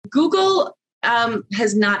Google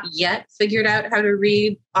has not yet figured out how to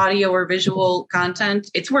read audio or visual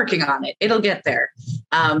content. It's working on it. It'll get there.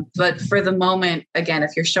 But for the moment, again,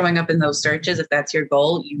 if you're showing up in those searches, if that's your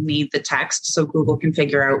goal, you need the text so Google can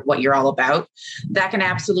figure out what you're all about. That can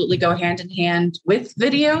absolutely go hand in hand with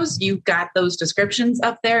videos. You've got those descriptions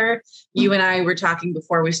up there. You and I were talking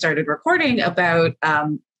before we started recording about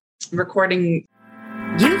recording.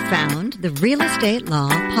 You found the Real Estate Law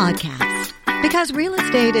Podcast. Because real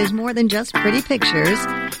estate is more than just pretty pictures,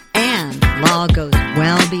 and law goes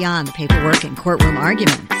well beyond the paperwork and courtroom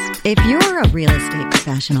arguments. If you're a real estate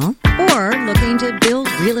professional or looking to build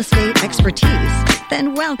real estate expertise,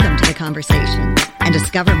 then welcome to the conversation and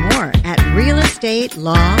discover more at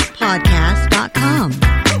realestatelawpodcast.com.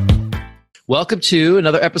 Welcome to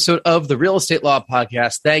another episode of the Real Estate Law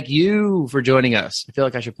Podcast. Thank you for joining us. I feel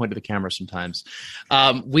like I should point to the camera sometimes.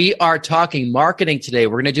 We are talking marketing today.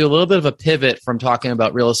 We're going to do a little bit of a pivot from talking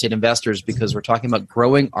about real estate investors because we're talking about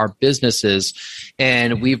growing our businesses.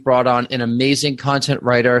 And we've brought on an amazing content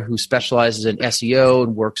writer who specializes in SEO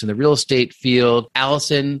and works in the real estate field.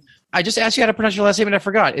 Alison, I just asked you how to pronounce your last name and I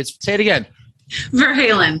forgot. Say it again.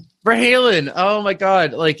 Halen. Oh my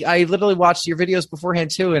God. Like I literally watched your videos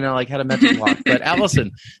beforehand too. And I had a mental block, but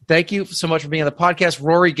Alison, thank you so much for being on the podcast.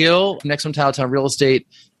 Rory Gill, next on Talatown Real Estate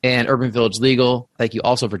and Urban Village Legal. Thank you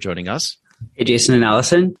also for joining us. Hey, Jason and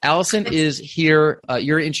Alison. Alison is here.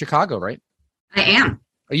 You're in Chicago, right? I am.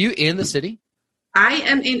 Are you in the city? I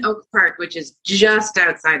am in Oak Park, which is just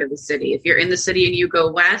outside of the city. If you're in the city and you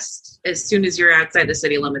go west, as soon as you're outside the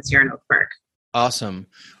city limits, you're in Oak Park. Awesome.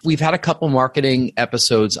 We've had a couple marketing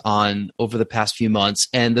episodes on over the past few months.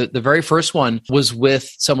 And the very first one was with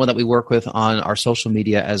someone that we work with on our social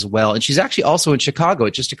media as well. And she's actually also in Chicago.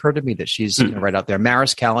 It just occurred to me that she's right out there.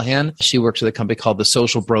 Maris Callahan. She works with a company called The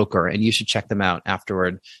Social Broker. And you should check them out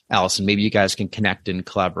afterward, Alison. Maybe you guys can connect and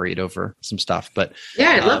collaborate over some stuff. But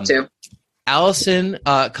yeah, I'd love to. Alison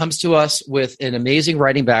comes to us with an amazing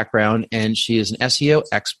writing background, and she is an SEO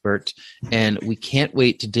expert. And we can't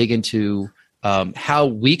wait to dig into how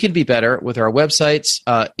we can be better with our websites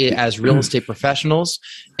as real estate professionals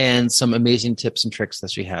and some amazing tips and tricks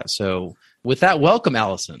that she has. So with that, welcome,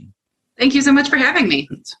 Alison. Thank you so much for having me.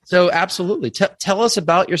 So absolutely. Tell us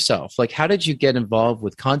about yourself. How did you get involved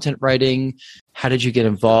with content writing? How did you get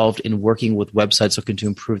involved in working with websites looking to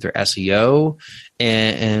improve their SEO?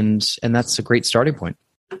 And that's a great starting point.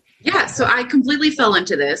 Yeah, so I completely fell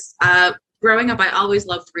into this. Growing up, I always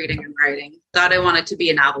loved reading and writing. Thought I wanted to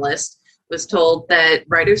be a novelist. Was told that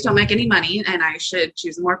writers don't make any money and I should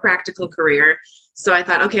choose a more practical career. So I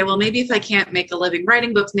thought, okay, well, maybe if I can't make a living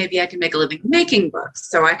writing books, maybe I can make a living making books.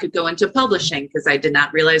 So I could go into publishing because I did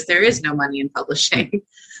not realize there is no money in publishing.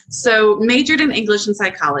 So majored in English and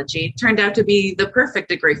psychology, turned out to be the perfect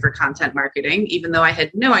degree for content marketing, even though I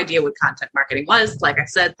had no idea what content marketing was. Like I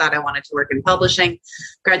said, thought I wanted to work in publishing.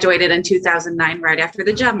 Graduated in 2009, right after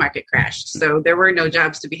the job market crashed. So there were no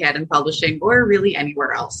jobs to be had in publishing or really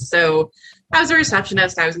anywhere else. So I was a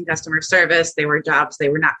receptionist. I was in customer service. They were jobs. They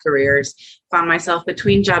were not careers. Found myself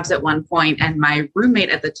between jobs at one point, and my roommate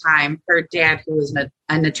at the time, her dad, who was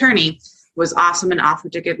an attorney, was awesome and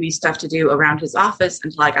offered to give me stuff to do around his office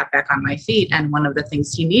until I got back on my feet. And one of the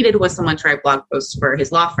things he needed was someone to write blog posts for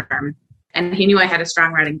his law firm. And he knew I had a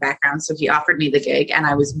strong writing background, so he offered me the gig. And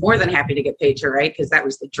I was more than happy to get paid to write because that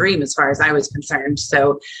was the dream as far as I was concerned.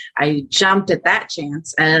 So I jumped at that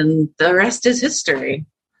chance, and the rest is history.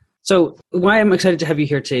 So why I'm excited to have you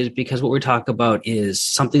here today is because what we're talking about is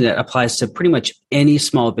something that applies to pretty much any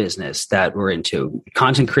small business that we're into.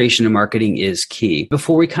 Content creation and marketing is key.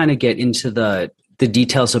 Before we kind of get into the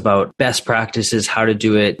details about best practices, how to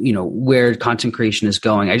do it, where content creation is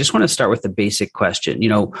going, I just want to start with the basic question.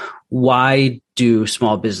 Why do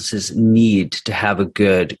small businesses need to have a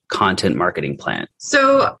good content marketing plan?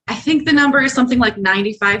 So I think the number is something like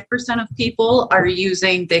 95% of people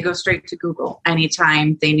they go straight to Google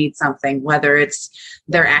anytime they need something, whether it's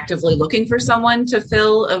they're actively looking for someone to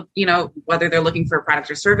fill, whether they're looking for a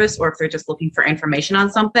product or service, or if they're just looking for information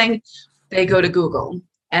on something, they go to Google.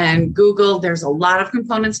 And Google, there's a lot of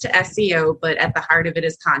components to SEO, but at the heart of it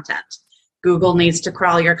is content. Google needs to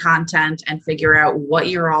crawl your content and figure out what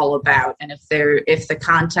you're all about. And if the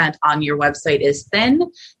content on your website is thin,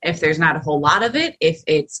 if there's not a whole lot of it, if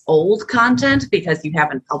it's old content because you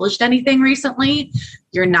haven't published anything recently,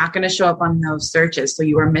 you're not going to show up on those searches. So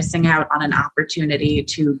you are missing out on an opportunity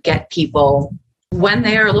to get people when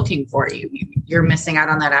they are looking for you, you're missing out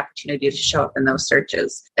on that opportunity to show up in those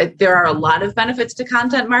searches. There are a lot of benefits to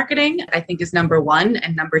content marketing, I think, is number one.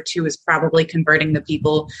 And number two is probably converting the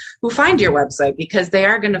people who find your website, because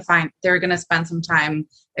they're going to spend some time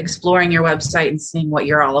exploring your website and seeing what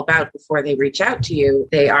you're all about before they reach out to you.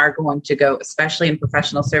 They are going to go, especially in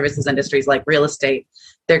professional services industries like real estate,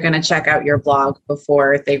 they're going to check out your blog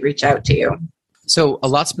before they reach out to you. So a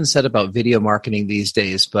lot's been said about video marketing these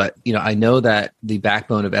days, but I know that the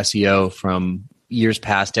backbone of SEO from years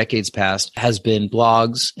past, decades past, has been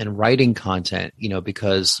blogs and writing content,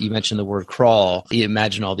 because you mentioned the word crawl. You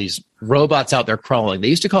imagine all these robots out there crawling. They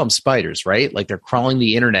used to call them spiders, right? Like they're crawling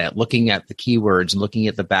the internet, looking at the keywords and looking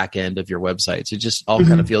at the back end of your websites. It just all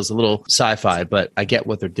kind of feels a little sci-fi, but I get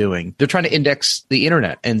what they're doing. They're trying to index the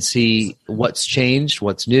internet and see what's changed,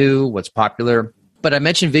 what's new, what's popular. But I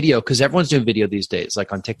mentioned video because everyone's doing video these days,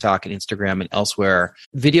 like on TikTok and Instagram and elsewhere.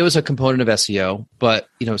 Video is a component of SEO, but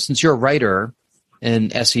since you're a writer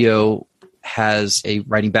and SEO has a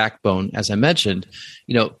writing backbone, as I mentioned,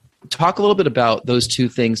 talk a little bit about those two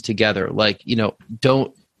things together. Like,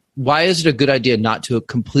 why is it a good idea not to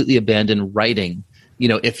completely abandon writing,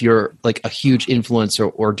 if you're like a huge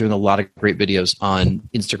influencer or doing a lot of great videos on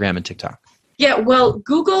Instagram and TikTok? Yeah, well,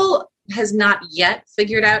 Google has not yet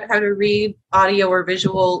figured out how to read audio or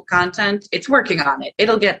visual content. It's working on it.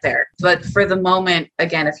 It'll get there. But for the moment,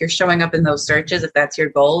 again, if you're showing up in those searches, if that's your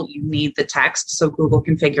goal, you need the text so Google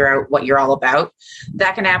can figure out what you're all about.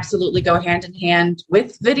 That can absolutely go hand in hand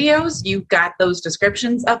with videos. You've got those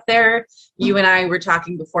descriptions up there. You and I were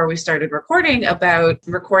talking before we started recording about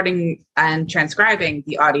recording and transcribing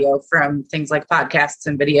the audio from things like podcasts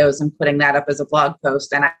and videos and putting that up as a blog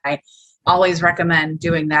post. And I always recommend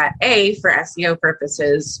doing that, A, for SEO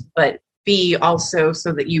purposes, but B, also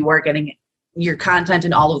so that you are getting your content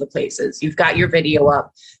in all of the places. You've got your video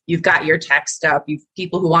up, you've got your text up,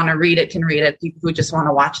 people who want to read it can read it, people who just want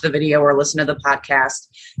to watch the video or listen to the podcast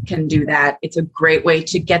can do that. It's a great way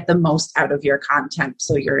to get the most out of your content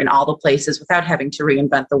so you're in all the places without having to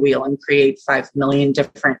reinvent the wheel and create 5 million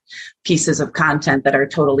different pieces of content that are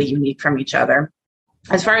totally unique from each other.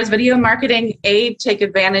 As far as video marketing, take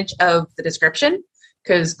advantage of the description,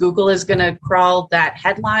 because Google is going to crawl that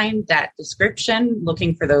headline, that description,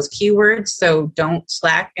 looking for those keywords. So don't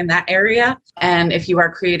slack in that area. And if you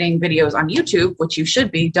are creating videos on YouTube, which you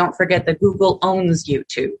should be, don't forget that Google owns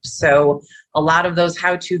YouTube. So a lot of those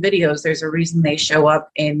how-to videos, there's a reason they show up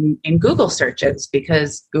in Google searches,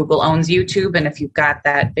 because Google owns YouTube. And if you've got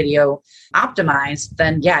that video optimized,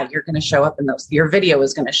 then you're going to show up in those. Your video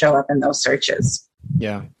is going to show up in those searches.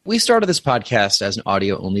 Yeah. We started this podcast as an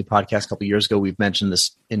audio-only podcast a couple of years ago. We've mentioned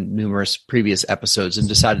this in numerous previous episodes and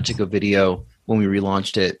decided to go video when we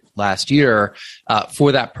relaunched it last year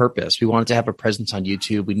for that purpose. We wanted to have a presence on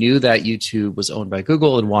YouTube. We knew that YouTube was owned by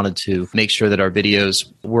Google and wanted to make sure that our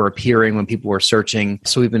videos were appearing when people were searching.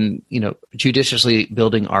 So we've been, judiciously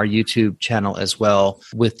building our YouTube channel as well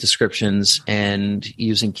with descriptions and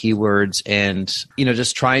using keywords and,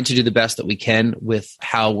 just trying to do the best that we can with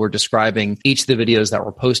how we're describing each of the videos that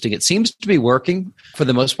we're posting. It seems to be working for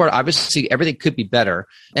the most part. Obviously, everything could be better.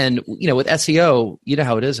 And, with SEO, you know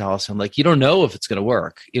how it is, Alison. Like, you don't know if it's going to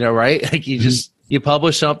work, right? Like you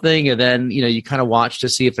publish something and then, you kind of watch to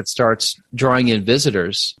see if it starts drawing in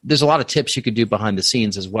visitors. There's a lot of tips you could do behind the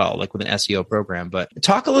scenes as well, like with an SEO program. But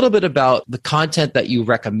talk a little bit about the content that you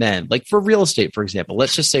recommend, like for real estate, for example.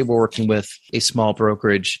 Let's just say we're working with a small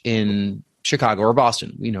brokerage in Chicago or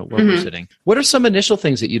Boston, where we're sitting. What are some initial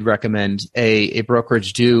things that you'd recommend a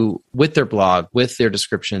brokerage do with their blog, with their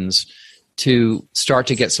descriptions to start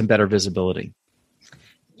to get some better visibility?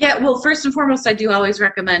 Yeah, well, first and foremost, I do always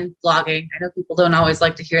recommend blogging. I know people don't always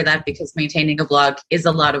like to hear that because maintaining a blog is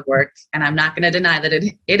a lot of work. And I'm not going to deny that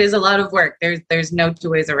it is a lot of work. There's no two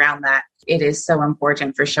ways around that. It is so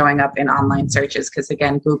important for showing up in online searches because,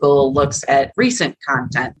 again, Google looks at recent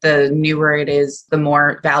content. The newer it is, the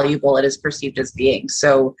more valuable it is perceived as being.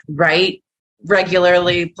 So write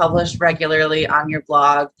regularly, publish regularly on your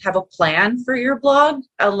blog, have a plan for your blog.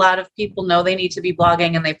 A lot of people know they need to be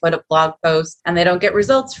blogging and they put up blog posts and they don't get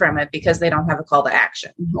results from it because they don't have a call to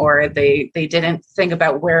action or they didn't think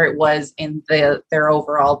about where it was in their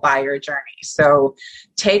overall buyer journey. So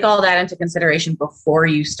take all that into consideration before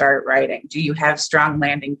you start writing. Do you have strong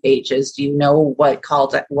landing pages? Do you know what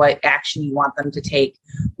action you want them to take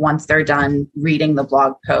once they're done reading the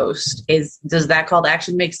blog post? Does that call to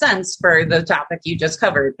action make sense for the topic you just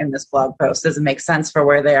covered in this blog post? Does it make sense for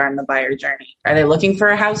where they are in the buyer journey? Are they looking for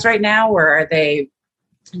a house right now, or are they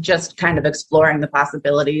just kind of exploring the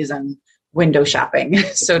possibilities and window shopping,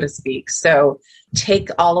 so to speak. So take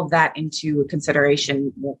all of that into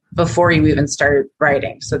consideration before you even start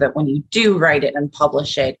writing, so that when you do write it and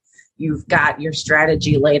publish it, you've got your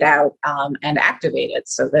strategy laid out and activated,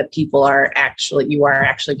 so that you are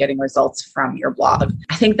actually getting results from your blog.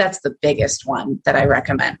 I think that's the biggest one that I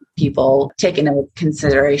recommend people take into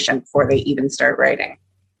consideration before they even start writing.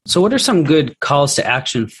 So what are some good calls to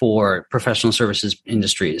action for professional services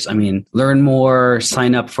industries? I mean, learn more,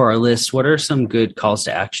 sign up for our list. What are some good calls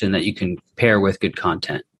to action that you can pair with good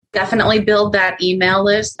content? Definitely build that email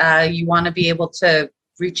list. You want to be able to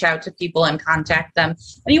reach out to people and contact them.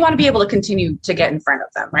 And you want to be able to continue to get in front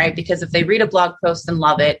of them, right? Because if they read a blog post and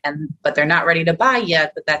love it, but they're not ready to buy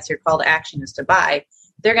yet, but that's your call to action is to buy,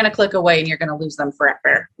 they're going to click away and you're going to lose them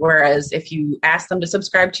forever. Whereas if you ask them to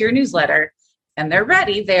subscribe to your newsletter, and they're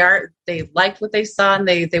ready, they liked what they saw and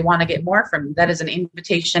they want to get more from you, that is an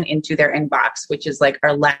invitation into their inbox, which is like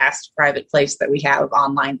our last private place that we have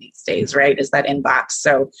online these days, right? Is that inbox.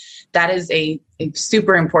 So that is a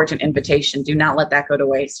super important invitation. Do not let that go to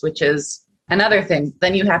waste, which is another thing.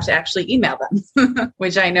 Then you have to actually email them,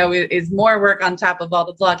 which I know is more work on top of all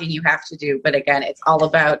the blogging you have to do. But again, it's all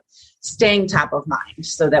about staying top of mind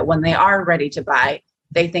so that when they are ready to buy,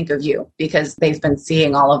 they think of you because they've been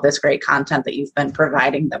seeing all of this great content that you've been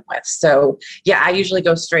providing them with. So yeah, I usually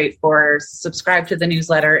go straight for subscribe to the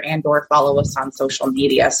newsletter and or follow us on social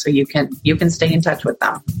media so you can stay in touch with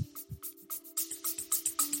them.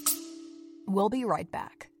 We'll be right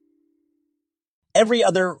back. Every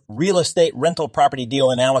other real estate rental property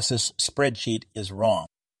deal analysis spreadsheet is wrong.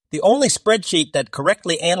 The only spreadsheet that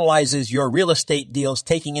correctly analyzes your real estate deals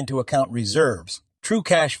taking into account reserves, true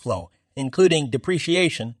cash flow, including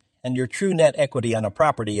depreciation, and your true net equity on a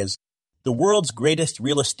property is the world's greatest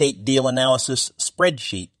real estate deal analysis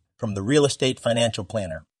spreadsheet from the Real Estate Financial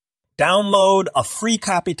Planner. Download a free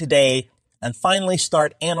copy today and finally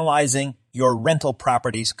start analyzing your rental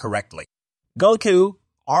properties correctly. Go to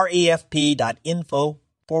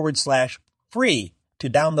refp.info/free to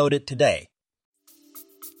download it today.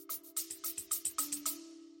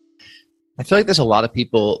 I feel like there's a lot of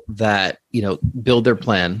people that, build their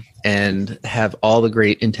plan and have all the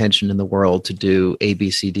great intention in the world to do A, B,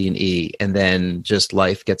 C, D, and E, and then just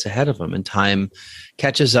life gets ahead of them and time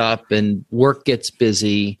catches up and work gets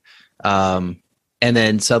busy. And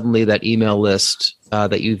then suddenly that email list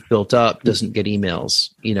that you've built up doesn't get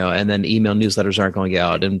emails, and then email newsletters aren't going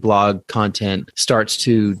out and blog content starts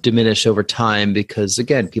to diminish over time because,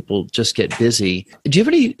 again, people just get busy. Do you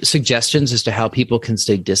have any suggestions as to how people can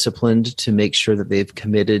stay disciplined to make sure that they've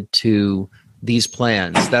committed to these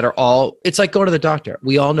plans that are all, it's like going to the doctor.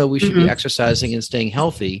 We all know we should be exercising and staying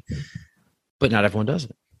healthy, but not everyone does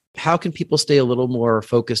it. How can people stay a little more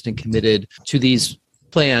focused and committed to these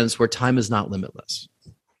plans where time is not limitless?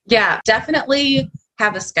 Yeah, definitely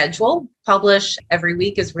have a schedule. Publish every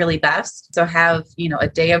week is really best. So have, a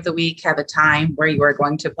day of the week, have a time where you are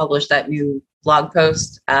going to publish that new blog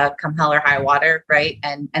post, come hell or high water, right?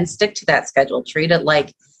 And stick to that schedule. Treat it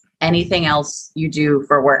like anything else you do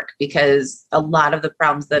for work, because a lot of the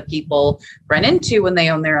problems that people run into when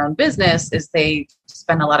they own their own business is they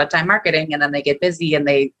spend a lot of time marketing and then they get busy and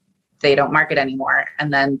they don't market anymore.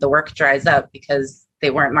 And then the work dries up because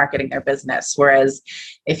they weren't marketing their business. Whereas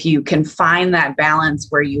if you can find that balance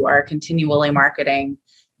where you are continually marketing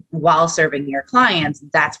while serving your clients,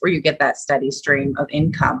 that's where you get that steady stream of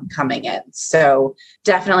income coming in. So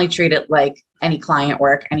definitely treat it like any client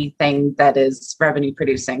work, anything that is revenue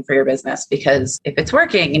producing for your business, because if it's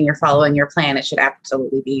working and you're following your plan, it should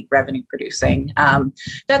absolutely be revenue producing.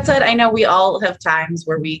 That said, I know we all have times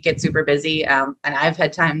where we get super busy. And I've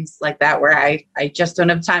had times like that where I just don't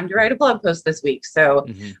have time to write a blog post this week. So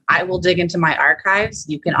I will dig into my archives.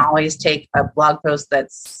 You can always take a blog post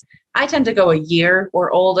I tend to go a year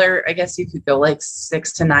or older. I guess you could go like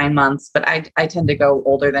 6 to 9 months, but I tend to go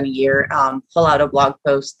older than a year. Pull out a blog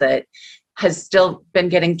post that has still been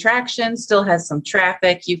getting traction, still has some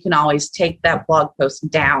traffic. You can always take that blog post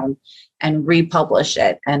down and republish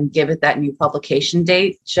it and give it that new publication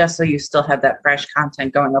date, just so you still have that fresh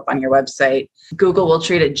content going up on your website. Google will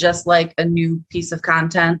treat it just like a new piece of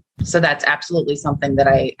content. So that's absolutely something that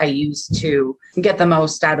I use to get the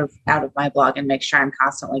most out of my blog and make sure I'm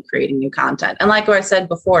constantly creating new content. And like I said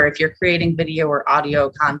before, if you're creating video or audio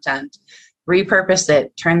content, repurpose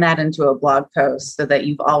it, turn that into a blog post so that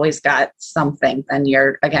you've always got something. Then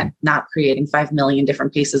you're, again, not creating 5 million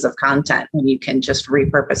different pieces of content when you can just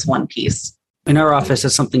repurpose one piece. In our office,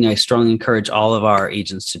 that's something I strongly encourage all of our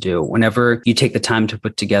agents to do. Whenever you take the time to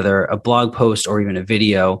put together a blog post or even a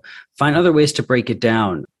video, find other ways to break it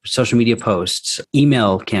down. Social media posts,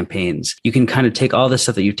 email campaigns. You can kind of take all this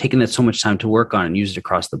stuff that you've taken that so much time to work on and use it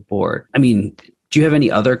across the board. I mean, do you have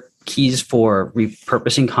any other keys for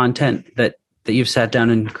repurposing content that you've sat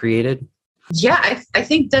down and created? Yeah, I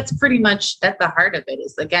think that's pretty much at the heart of it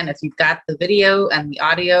is, again, if you've got the video and the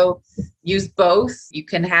audio, use both. You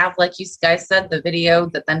can have, like you guys said, the video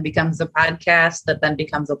that then becomes a podcast, that then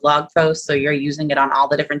becomes a blog post. So you're using it on all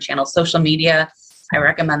the different channels, social media. I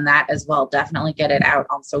recommend that as well. Definitely get it out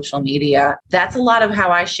on social media. That's a lot of how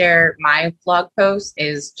I share my blog post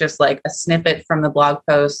is just like a snippet from the blog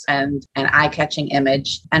post and an eye-catching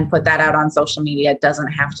image and put that out on social media. It doesn't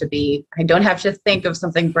have to be, I don't have to think of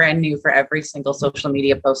something brand new for every single social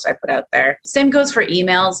media post I put out there. Same goes for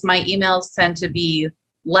emails. My emails tend to be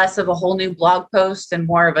less of a whole new blog post and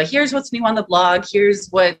more of a here's what's new on the blog. Here's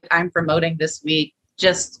what I'm promoting this week.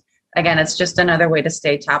 Again, it's just another way to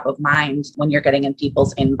stay top of mind when you're getting in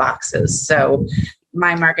people's inboxes. So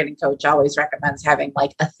my marketing coach always recommends having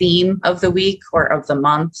like a theme of the week or of the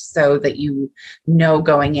month so that you know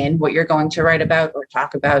going in what you're going to write about or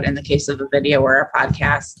talk about in the case of a video or a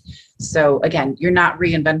podcast. So again, you're not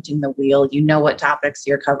reinventing the wheel. You know what topics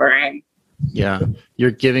you're covering. Yeah,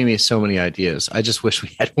 you're giving me so many ideas. I just wish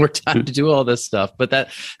we had more time to do all this stuff. But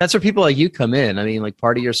that's where people like you come in. I mean, like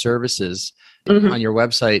part of your services on your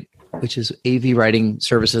website, which is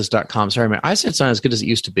avwritingservices.com. Sorry, my eyesight's not as good as it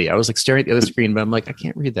used to be. I was like staring at the other screen, but I'm like, I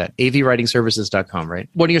can't read that. avwritingservices.com, right?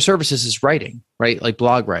 One of your services is writing, right? Like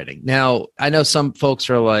blog writing. Now, I know some folks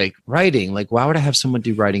are like, writing, like, why would I have someone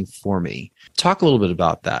do writing for me? Talk a little bit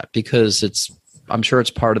about that because I'm sure it's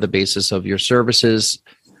part of the basis of your services.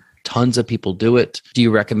 Tons of people do it. Do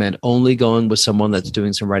you recommend only going with someone that's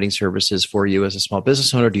doing some writing services for you as a small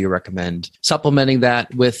business owner? Do you recommend supplementing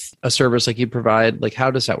that with a service like you provide? Like,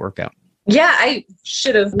 how does that work out? Yeah, I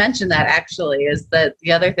should have mentioned that actually, is that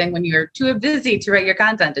the other thing when you're too busy to write your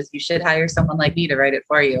content is you should hire someone like me to write it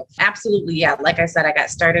for you. Absolutely. Yeah. Like I said, I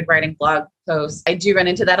got started writing blog posts. I do run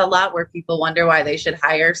into that a lot where people wonder why they should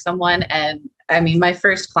hire someone. And I mean, my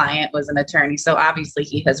first client was an attorney, so obviously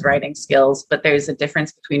he has writing skills, but there's a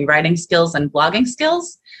difference between writing skills and blogging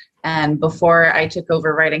skills. And before I took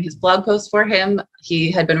over writing his blog posts for him,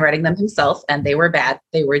 he had been writing them himself and they were bad.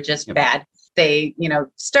 They were just bad. They,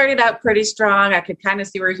 started out pretty strong. I could kind of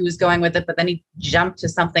see where he was going with it, but then he jumped to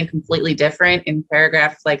something completely different in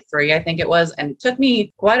paragraph 3, I think it was. And it took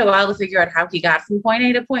me quite a while to figure out how he got from point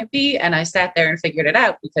A to point B. And I sat there and figured it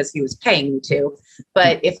out because he was paying me to.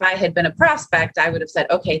 But if I had been a prospect, I would have said,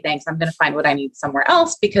 okay, thanks. I'm going to find what I need somewhere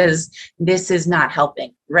else because this is not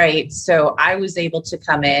helping. Right. So I was able to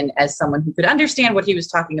come in as someone who could understand what he was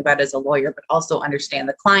talking about as a lawyer, but also understand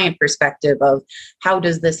the client perspective of how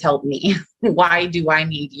does this help me? Why do I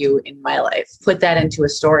need you in my life? Put that into a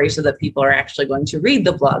story so that people are actually going to read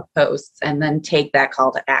the blog posts and then take that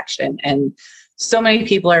call to action. And so many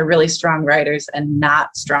people are really strong writers and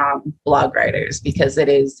not strong blog writers because it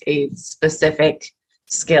is a specific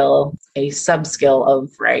skill, a sub-skill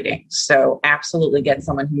of writing. So absolutely get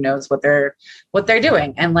someone who knows what they're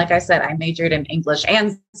doing. And like I said, I majored in English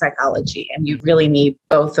and psychology, and you really need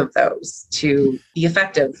both of those to be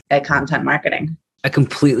effective at content marketing. I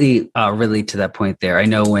completely relate to that point there. I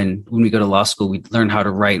know when we go to law school, we learn how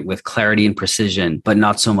to write with clarity and precision, but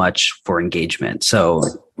not so much for engagement. So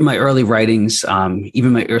my early writings,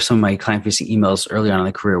 even some of my client-facing emails early on in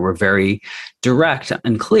the career were very direct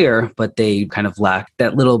and clear, but they kind of lacked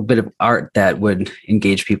that little bit of art that would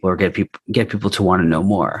engage people or get people to want to know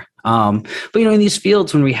more. But in these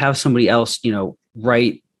fields, when we have somebody else,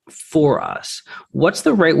 write for us, what's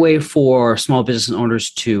the right way for small business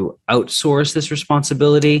owners to outsource this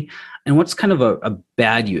responsibility? And what's kind of a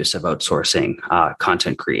bad use of outsourcing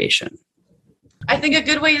content creation? I think a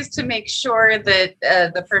good way is to make sure that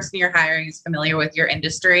the person you're hiring is familiar with your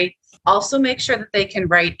industry. Also make sure that they can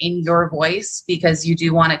write in your voice because you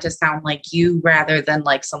do want it to sound like you rather than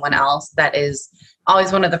like someone else. That is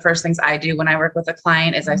always one of the first things I do when I work with a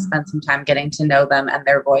client is I spend some time getting to know them and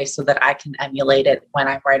their voice so that I can emulate it when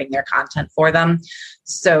I'm writing their content for them.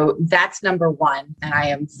 So that's number one. And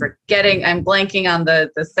I'm blanking on the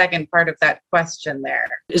second part of that question there.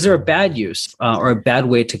 Is there a bad use or a bad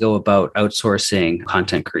way to go about outsourcing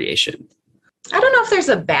content creation? I don't know if there's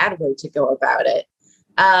a bad way to go about it.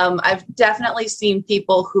 I've definitely seen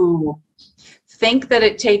people who think that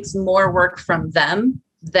it takes more work from them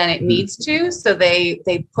than it needs to. So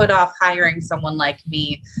they put off hiring someone like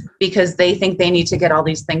me because they think they need to get all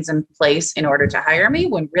these things in place in order to hire me,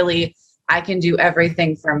 when really I can do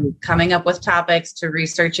everything from coming up with topics to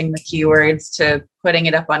researching the keywords to putting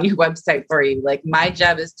it up on your website for you. Like, my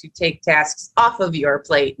job is to take tasks off of your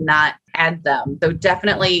plate, not add them. So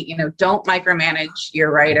definitely, don't micromanage your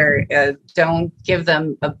writer. Don't give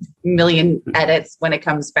them a million edits when it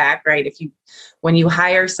comes back, right? When you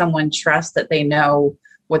hire someone, trust that they know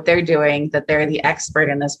what they're doing, that they're the expert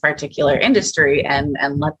in this particular industry, and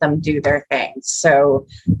let them do their thing. So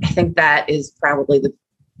I think that is probably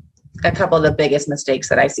a couple of the biggest mistakes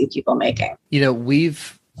that I see people making.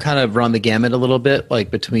 We've kind of run the gamut a little bit, like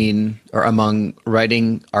between or among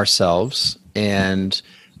writing ourselves, and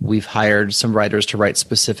we've hired some writers to write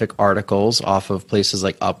specific articles off of places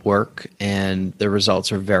like Upwork, and the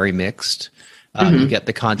results are very mixed. You get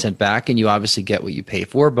the content back and you obviously get what you pay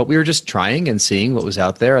for, but we were just trying and seeing what was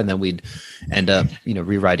out there, and then we'd end up,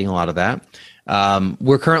 rewriting a lot of that.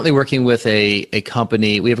 We're currently working with a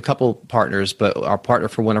company. We have a couple partners, but our partner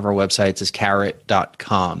for one of our websites is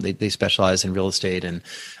carrot.com. They specialize in real estate and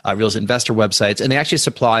real estate investor websites, and they actually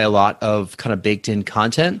supply a lot of kind of baked in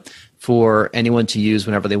content for anyone to use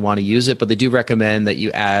whenever they want to use it. But they do recommend that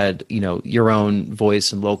you add, your own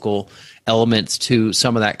voice and local elements to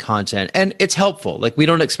some of that content. And it's helpful. Like, we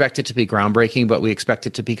don't expect it to be groundbreaking, but we expect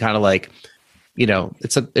it to be kind of like,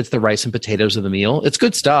 it's the rice and potatoes of the meal. It's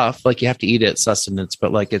good stuff. Like, you have to eat it, sustenance,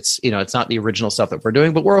 but like, it's not the original stuff that we're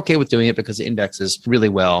doing, but we're okay with doing it because it indexes really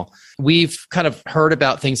well. We've kind of heard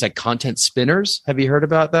about things like content spinners. Have you heard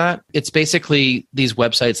about that? It's basically these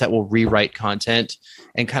websites that will rewrite content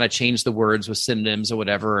and kind of change the words with synonyms or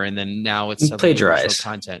whatever. And then now it's plagiarize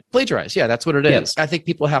content. Plagiarize. Yeah, that's what it is. I think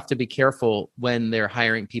people have to be careful when they're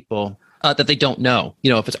hiring people that they don't know.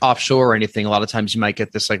 If it's offshore or anything, a lot of times you might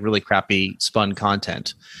get this like really crappy spun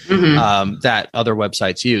content that other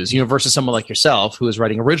websites use, versus someone like yourself who is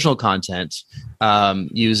writing original content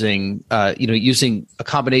using a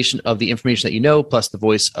combination of the information that plus the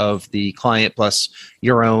voice of the client plus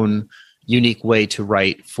your own unique way to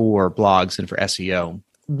write for blogs and for SEO.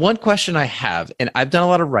 One question I have, and I've done a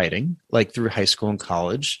lot of writing, like through high school and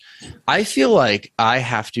college, I feel like I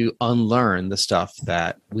have to unlearn the stuff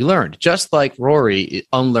that we learned, just like Rory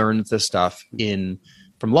unlearned the stuff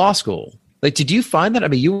from law school. Like, did you find that? I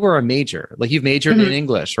mean, you were a major, like you've majored in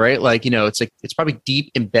English, right? Like, it's probably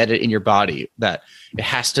deep embedded in your body that it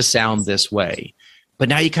has to sound this way. But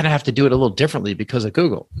now you kind of have to do it a little differently because of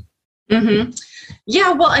Google.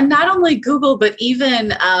 Yeah, well, and not only Google, but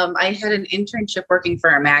even I had an internship working for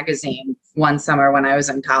a magazine one summer when I was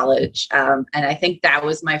in college. And I think that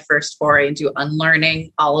was my first foray into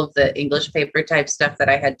unlearning all of the English paper type stuff that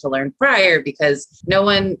I had to learn prior, because no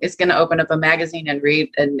one is going to open up a magazine and read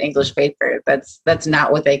an English paper. That's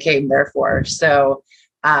not what they came there for. So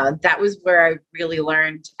that was where I really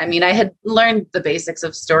learned. I mean, I had learned the basics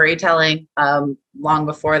of storytelling long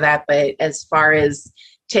before that, but as far as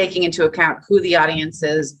taking into account who the audience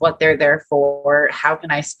is, what they're there for, how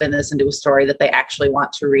can I spin this into a story that they actually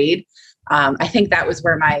want to read? I think that was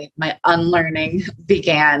where my unlearning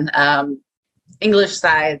began. English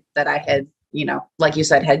side that I had, like you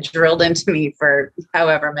said, had drilled into me for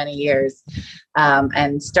however many years,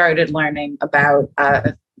 and started learning about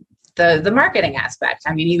the marketing aspect.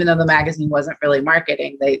 I mean, even though the magazine wasn't really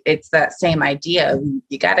marketing, it's that same idea.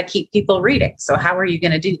 You got to keep people reading. So how are you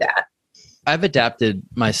going to do that? I've adapted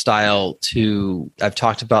my style I've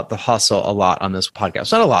talked about the hustle a lot on this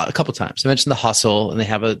podcast. Not a lot, a couple times. I mentioned the hustle, and they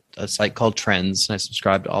have a site called Trends, and I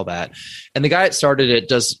subscribe to all that. And the guy that started it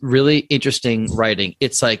does really interesting writing.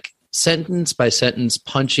 It's like sentence by sentence,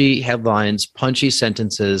 punchy headlines, punchy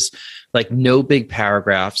sentences, like no big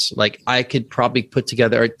paragraphs. Like, I could probably put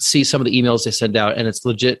together, or see some of the emails they send out, and it's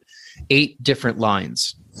legit 8 different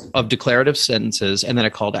lines of declarative sentences and then a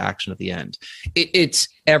call to action at the end. It's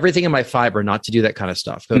everything in my fiber not to do that kind of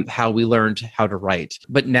stuff, how we learned how to write.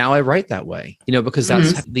 But now I write that way, because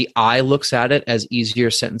that's the eye looks at it as easier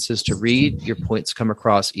sentences to read. Your points come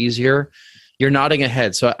across easier. You're nodding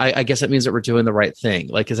ahead. So I guess that means that we're doing the right thing.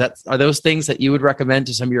 Like, are those things that you would recommend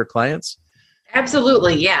to some of your clients?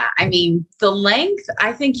 Absolutely. Yeah. I mean, the length,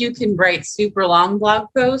 I think you can write super long blog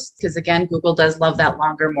posts because, again, Google does love that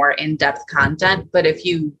longer, more in-depth content. But if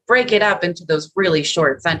you break it up into those really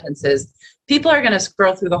short sentences, people are going to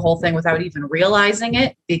scroll through the whole thing without even realizing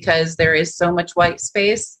it because there is so much white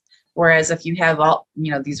space. Whereas if you have all,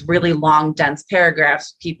 these really long, dense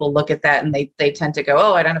paragraphs, people look at that and they tend to go,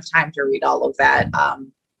 oh, I don't have time to read all of that.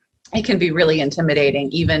 it can be really intimidating,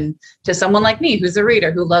 even to someone like me who's a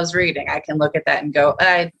reader who loves reading. I can look at that and go,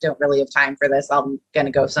 I don't really have time for this. I'm going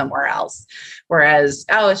to go somewhere else. Whereas,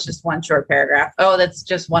 oh, it's just one short paragraph. Oh, that's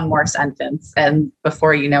just one more sentence. And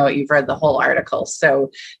before you know it, you've read the whole article.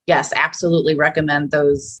 So yes, absolutely recommend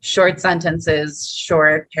those short sentences,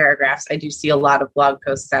 short paragraphs. I do see a lot of blog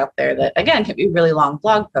posts out there that, again, can be really long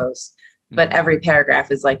blog posts, but every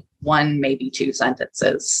paragraph is like one, maybe two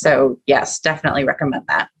sentences. So yes, definitely recommend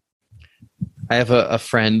that. I have a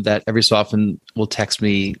friend that every so often will text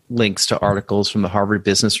me links to articles from the Harvard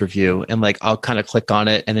Business Review, and like I'll kind of click on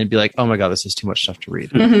it and then be like, oh my God, this is too much stuff to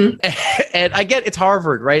read. And I get it's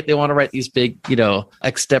Harvard, right? They want to write these big,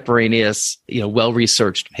 extemporaneous,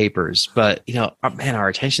 well-researched papers. But, our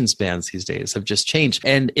attention spans these days have just changed.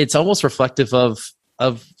 And it's almost reflective of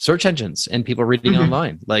search engines and people reading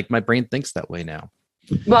online. Like my brain thinks that way now.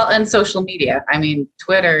 Well, and social media. I mean,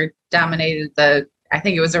 Twitter dominated I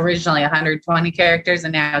think it was originally 120 characters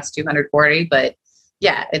and now it's 240. But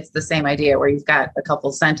yeah, it's the same idea where you've got a couple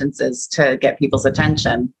sentences to get people's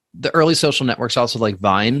attention. The early social networks, also like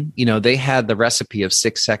Vine, they had the recipe of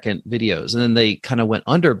 6-second videos and then they kind of went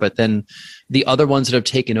under. But then the other ones that have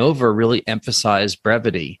taken over really emphasize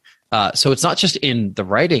brevity. So it's not just in the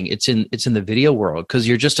writing, it's in the video world, because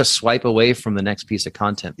you're just a swipe away from the next piece of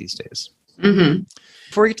content these days. Mm-hmm.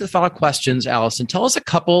 Before we get to the final questions, Alison, tell us a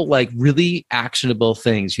couple like really actionable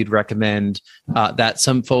things you'd recommend that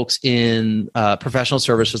some folks in professional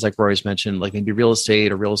services, like Rory's mentioned, like maybe real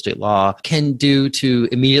estate or real estate law, can do to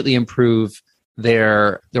immediately improve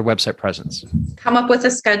their website presence. Come up with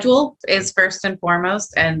a schedule is first and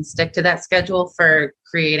foremost, and stick to that schedule for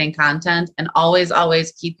creating content, and always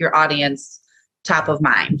keep your audience top of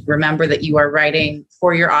mind. Remember that you are writing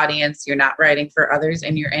for your audience. You're not writing for others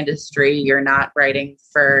in your industry. You're not writing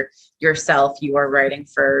for yourself. You are writing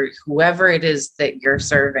for whoever it is that you're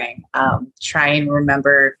serving. Try and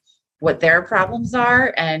remember what their problems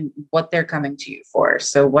are and what they're coming to you for.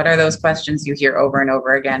 So what are those questions you hear over and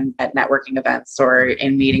over again at networking events or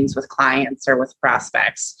in meetings with clients or with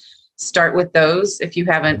prospects? Start with those. If you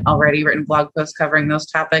haven't already written blog posts covering those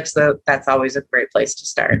topics, that's always a great place to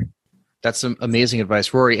start. That's some amazing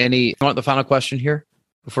advice. Rory, you want the final question here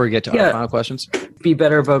before we get to our final questions? Be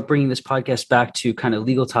better about bringing this podcast back to kind of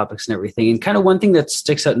legal topics and everything. And kind of one thing that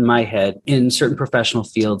sticks out in my head in certain professional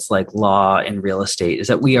fields like law and real estate is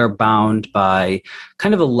that we are bound by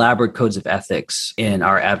kind of elaborate codes of ethics in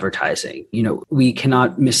our advertising. We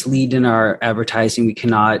cannot mislead in our advertising. We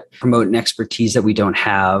cannot promote an expertise that we don't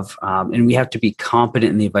have. And we have to be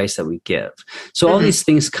competent in the advice that we give. So all these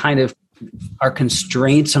things kind of are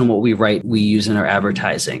constraints on what we write, we use in our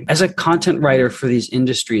advertising. As a content writer for these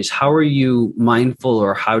industries, how are you mindful,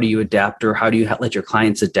 or how do you adapt, or how do you let your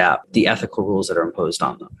clients adapt the ethical rules that are imposed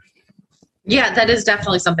on them? Yeah, that is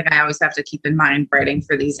definitely something I always have to keep in mind writing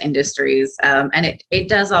for these industries. And it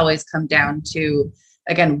does always come down to,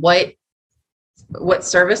 again, what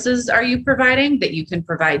services are you providing that you can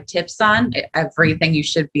provide tips on? Everything you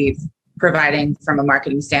should be providing from a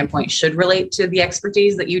marketing standpoint should relate to the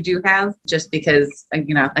expertise that you do have, just because,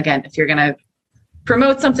 again, if you're going to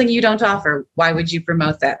promote something you don't offer, why would you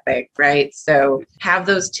promote that thing, right? So have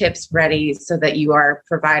those tips ready so that you are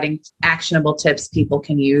providing actionable tips people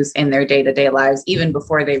can use in their day-to-day lives, even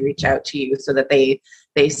before they reach out to you, so that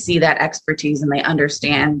they see that expertise and they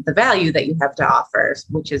understand the value that you have to offer,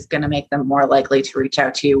 which is going to make them more likely to reach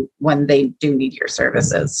out to you when they do need your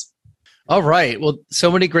services. All right. Well, so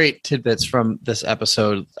many great tidbits from this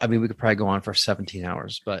episode. I mean, we could probably go on for 17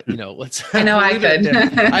 hours, but let's. I know I could.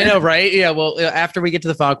 I know, right? Yeah. Well, after we get to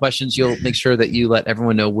the final questions, you'll make sure that you let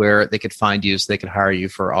everyone know where they could find you, so they could hire you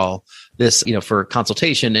for all this, for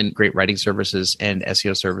consultation and great writing services and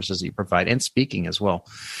SEO services that you provide, and speaking as well.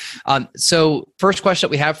 So first question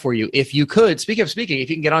that we have for you, if you could, speaking of speaking, if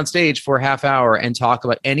you can get on stage for a half hour and talk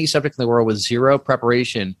about any subject in the world with zero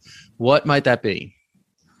preparation, what might that be?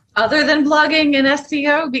 Other than blogging and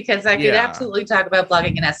SEO, because I could absolutely talk about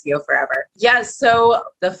blogging and SEO forever. Yeah, so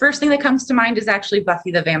the first thing that comes to mind is actually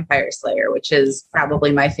Buffy the Vampire Slayer, which is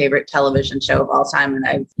probably my favorite television show of all time. And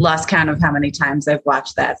I've lost count of how many times I've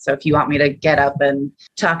watched that. So if you want me to get up and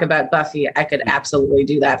talk about Buffy, I could absolutely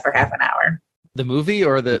do that for half an hour. The movie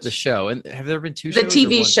or the show? And have there been two shows? The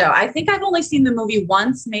TV show. I think I've only seen the movie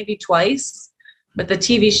once, maybe twice. But the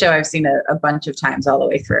TV show I've seen a bunch of times all the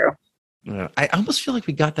way through. I almost feel like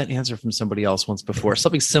we got that answer from somebody else once before,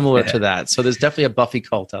 something similar to that. So there's definitely a Buffy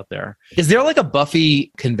cult out there. Is there like a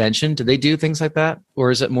Buffy convention? Do they do things like that?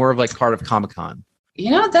 Or is it more of like part of Comic-Con?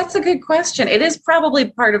 That's a good question. It is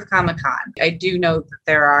probably part of Comic-Con. I do know that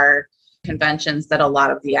there are conventions that a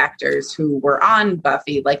lot of the actors who were on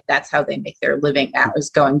Buffy, like that's how they make their living now, is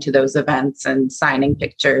going to those events and signing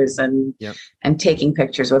pictures and taking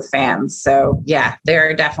pictures with fans. So yeah, there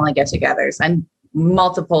are definitely get-togethers and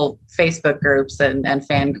multiple Facebook groups and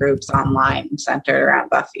fan groups online centered around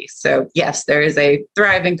Buffy. So yes, there is a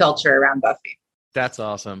thriving culture around Buffy. That's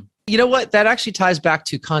awesome. You know what? That actually ties back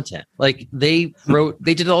to content. Like they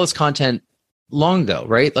did all this content long ago,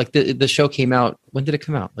 right? Like the show came out, when did it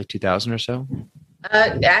come out? Like 2000 or so?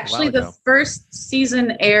 Actually, the first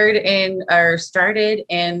season started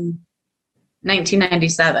in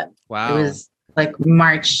 1997. Wow. It was like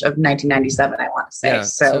March of 1997, I want to say. Yeah,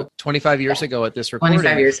 so 25 years ago at this recording.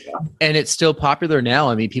 25 years ago. And it's still popular now.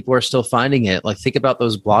 I mean, people are still finding it. Like, think about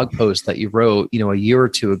those blog posts that you wrote, a year or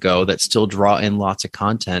two ago that still draw in lots of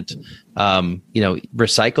content.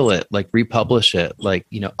 Recycle it, like republish it, like,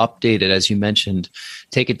 update it, as you mentioned,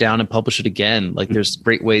 take it down and publish it again. Like, there's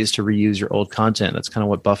great ways to reuse your old content. That's kind of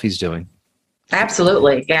what Buffy's doing.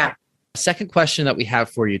 Absolutely. Yeah. Second question that we have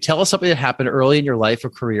for you. Tell us something that happened early in your life or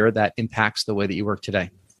career that impacts the way that you work today.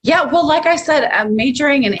 Yeah, well, like I said,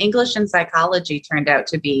 majoring in English and psychology turned out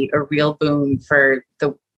to be a real boon for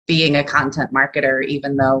being a content marketer,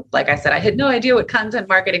 even though, like I said, I had no idea what content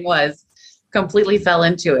marketing was. Completely fell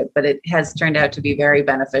into it, but it has turned out to be very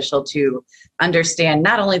beneficial to understand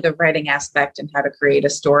not only the writing aspect and how to create a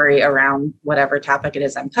story around whatever topic it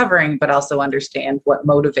is I'm covering, but also understand what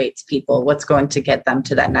motivates people, what's going to get them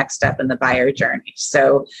to that next step in the buyer journey.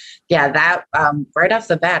 So yeah, that right off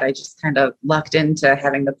the bat, I just kind of lucked into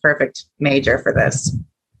having the perfect major for this.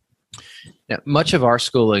 Now, much of our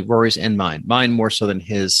schooling, Rory's and mine more so than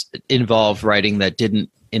his, involved writing that didn't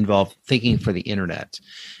involve thinking for the internet.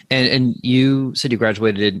 And you said you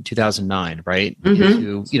graduated in 2009, right? Mm-hmm.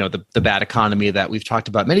 Into, the bad economy that we've talked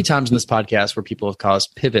about many times in this podcast, where people have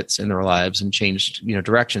caused pivots in their lives and changed,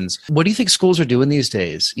 directions. What do you think schools are doing these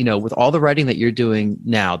days? With all the writing that you're doing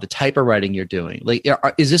now, the type of writing you're doing, like,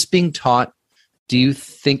 is this being taught? Do you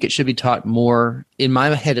think it should be taught more? In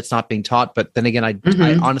my head, it's not being taught, but then again, I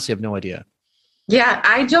honestly have no idea. Yeah,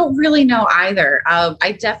 I don't really know either.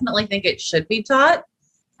 I definitely think it should be taught.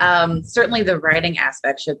 Certainly the writing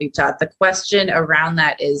aspect should be taught. The question around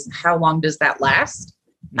that is, how long does that last?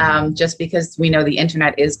 Just because we know the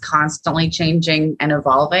internet is constantly changing and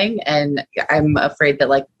evolving. And I'm afraid that,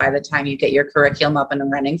 like, by the time you get your curriculum up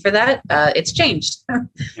and running for that, it's changed.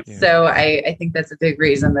 So I think that's a big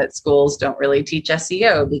reason that schools don't really teach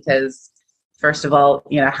SEO, because first of all,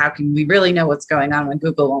 how can we really know what's going on when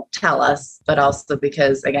Google won't tell us? But also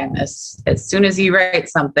because, again, as soon as you write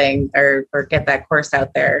something or get that course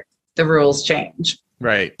out there, the rules change.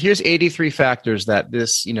 Right. Here's 83 factors that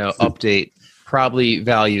this, update probably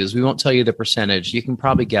values. We won't tell you the percentage. You can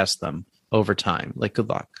probably guess them over time. Like, good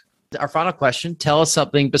luck. Our final question, tell us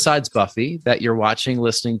something besides Buffy that you're watching,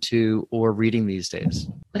 listening to, or reading these days.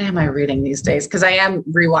 What am I reading these days? Because I am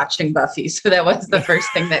rewatching Buffy, so that was the first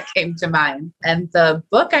thing that came to mind. And the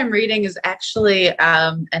book I'm reading is actually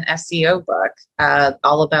an SEO book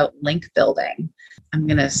all about link building. I'm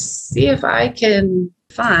going to see if I can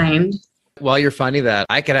find... While you're finding that,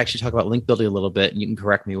 I could actually talk about link building a little bit, and you can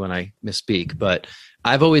correct me when I misspeak, but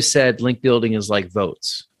I've always said link building is like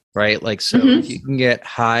votes. Right? Like, so if you can get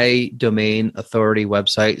high domain authority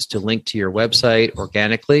websites to link to your website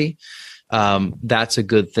organically, that's a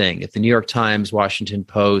good thing. If the New York Times, Washington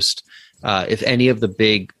Post, if any of the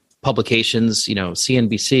big publications,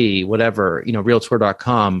 CNBC, whatever,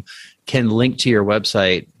 Realtor.com can link to your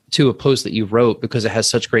website to a post that you wrote because it has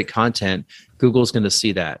such great content, Google's going to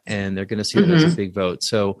see that, and they're going to see that as a big vote.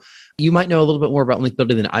 So you might know a little bit more about link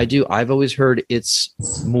building than I do. I've always heard it's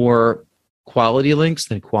more quality links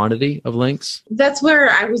than quantity of links. That's where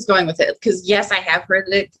I was going with it, because yes, I have heard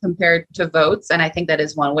it compared to votes, and I think that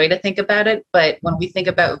is one way to think about it. But when we think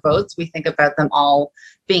about votes, we think about them all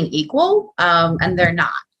being equal, and they're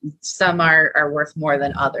not. Some are worth more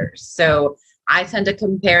than others. So I tend to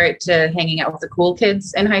compare it to hanging out with the cool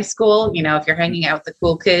kids in high school. If you're hanging out with the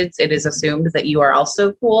cool kids, it is assumed that you are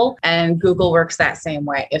also cool. And Google works that same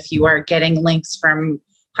way. If you are getting links from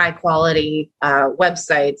high quality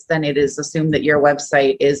websites, then it is assumed that your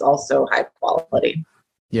website is also high quality.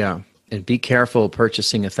 Yeah. And be careful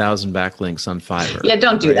purchasing 1,000 backlinks on Fiverr. Yeah,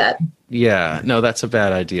 don't do that. Yeah, no, that's a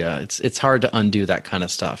bad idea. It's hard to undo that kind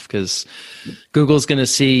of stuff, because Google's going to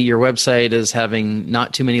see your website as having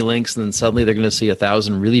not too many links, and then suddenly they're going to see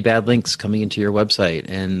 1,000 really bad links coming into your website,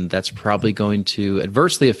 and that's probably going to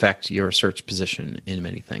adversely affect your search position in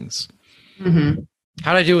many things. Mm-hmm.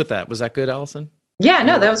 How did I do with that? Was that good, Alison? Yeah,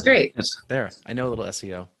 no, that was great. Yes, there. I know a little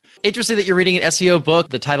SEO. Interesting that you're reading an SEO book.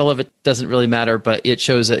 The title of it doesn't really matter, but it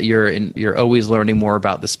shows that you're always learning more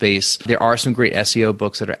about the space. There are some great SEO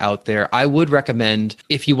books that are out there. I would recommend,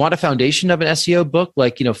 if you want a foundation of an SEO book,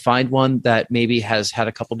 find one that maybe has had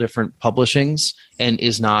a couple different publishings and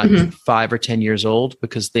is not 5 or 10 years old,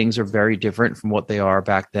 because things are very different from what they are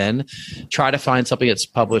back then. Try to find something that's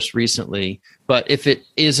published recently. But if it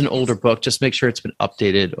is an older book, just make sure it's been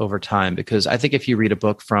updated over time, because I think if you read a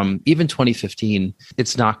book from even 2015,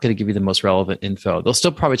 it's not going to give you the most relevant info. They'll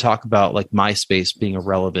still probably talk about MySpace being a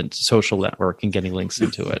relevant social network and getting links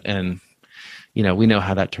into it. And, we know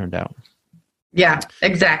how that turned out. Yeah,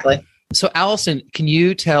 exactly. So Alison, can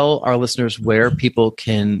you tell our listeners where people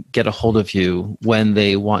can get a hold of you when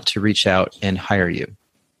they want to reach out and hire you?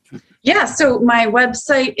 Yeah, so my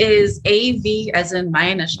website is AV, as in my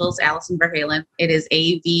initials, Alison Verhalen. It is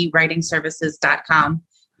avwritingservices.com.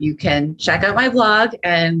 You can check out my blog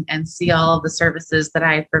and see all of the services that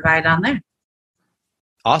I provide on there.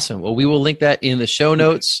 Awesome. Well, we will link that in the show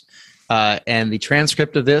notes. And the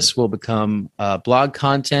transcript of this will become blog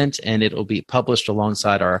content, and it'll be published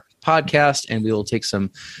alongside our podcast. And we will take some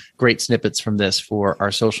great snippets from this for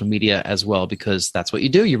our social media as well, because that's what you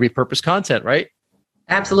do. You repurpose content, right?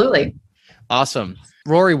 Absolutely. Awesome.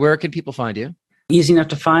 Rory, where can people find you? Easy enough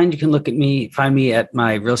to find. You can find me at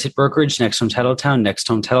my real estate brokerage, Next Home Titletown,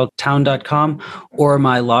 nexthometitletown.com, or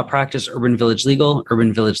my law practice, Urban Village Legal,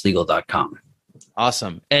 urbanvillagelegal.com.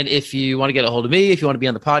 Awesome. And if you want to get a hold of me, if you want to be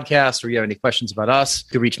on the podcast, or you have any questions about us, you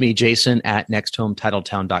can reach me, Jason, at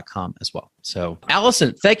nexthometitletown.com as well. So,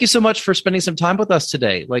 Alison, thank you so much for spending some time with us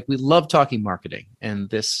today. We love talking marketing, and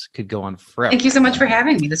this could go on forever. Thank you so much for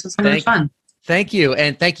having me. This was so much fun. Thank you.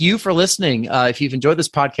 And thank you for listening. If you've enjoyed this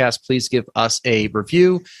podcast, please give us a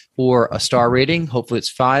review or a star rating. Hopefully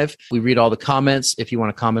it's 5. We read all the comments. If you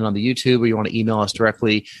want to comment on the YouTube or you want to email us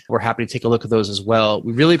directly, we're happy to take a look at those as well.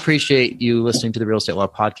 We really appreciate you listening to the Real Estate Law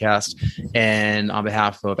Podcast. And on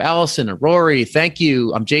behalf of Alison and Rory, thank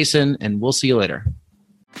you. I'm Jason, and we'll see you later.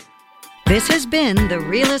 This has been the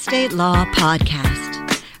Real Estate Law Podcast.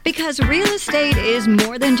 Because real estate is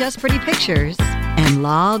more than just pretty pictures, and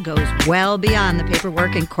law goes well beyond the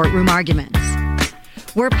paperwork and courtroom arguments.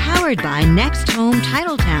 We're powered by Next Home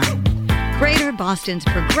Titletown, Greater Boston's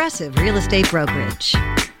progressive real estate brokerage.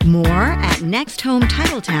 More at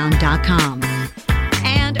nexthometitletown.com.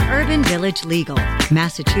 And Urban Village Legal,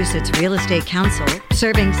 Massachusetts Real Estate Council,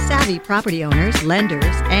 serving savvy property owners,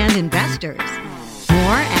 lenders, and investors.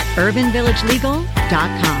 More at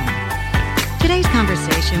urbanvillagelegal.com. Today's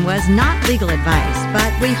conversation was not legal advice,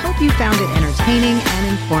 but we hope you found it entertaining and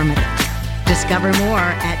informative. Discover more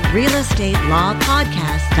at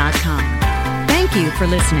realestatelawpodcast.com. Thank you for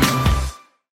listening.